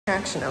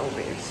Traction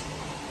elevators.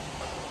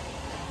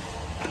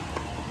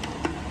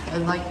 I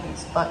like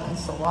these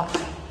buttons a lot.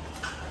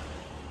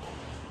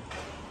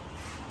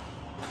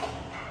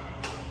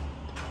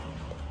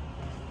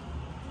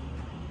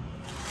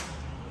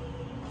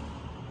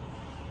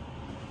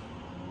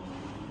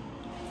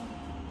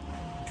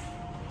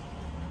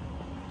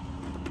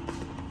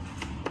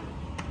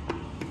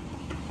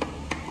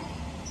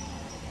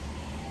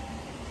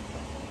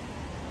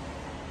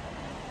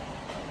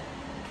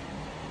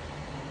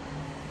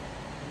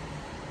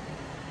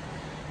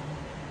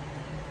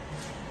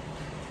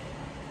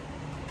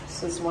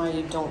 This is why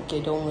you don't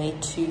get only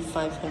 2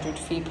 500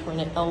 feet per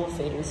minute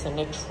elevators in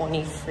a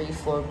 23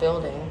 floor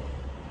building.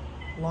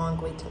 Long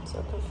wait times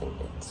up, I think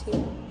it's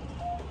here.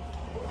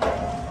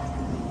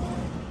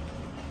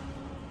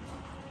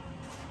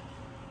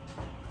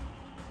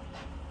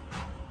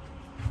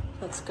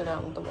 Let's go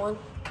down to one.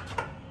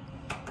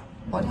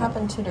 What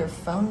happened to their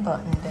phone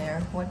button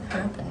there? What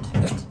happened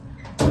to it?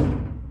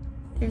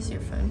 Here's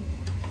your phone.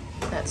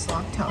 That's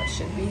locked how it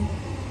should be.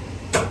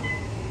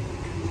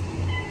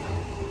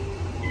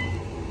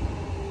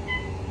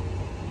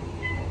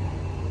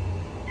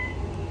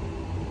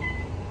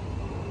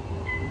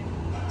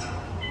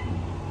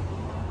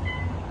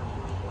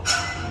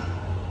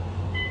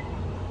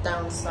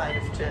 Downside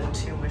of Gen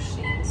 2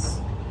 machines.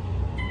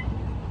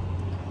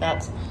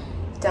 That's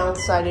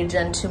downside of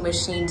Gen 2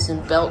 machines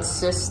and belt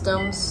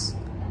systems.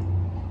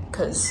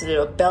 Because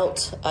the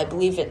belt, I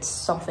believe it's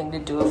something to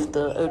do with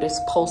the Otis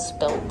pulse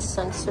belt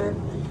sensor.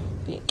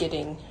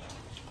 Getting,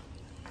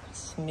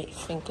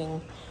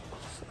 thinking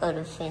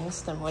other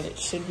things than what it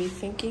should be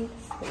thinking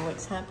and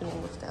what's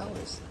happening with the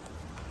hours.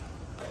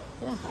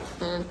 Yeah,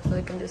 and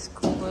look at this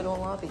cool little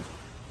lobby.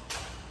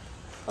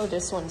 Oh,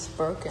 this one's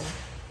broken.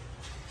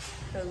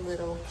 A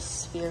little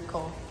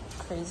spherical,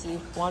 crazy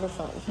water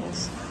fountain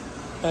things.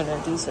 Oh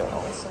no, these are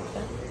always like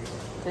that.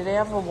 Do they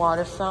have a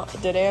water fountain?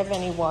 Do they have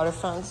any water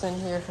fountains in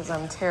here? Because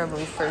I'm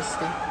terribly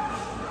thirsty.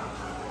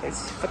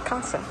 It's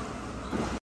Picasso.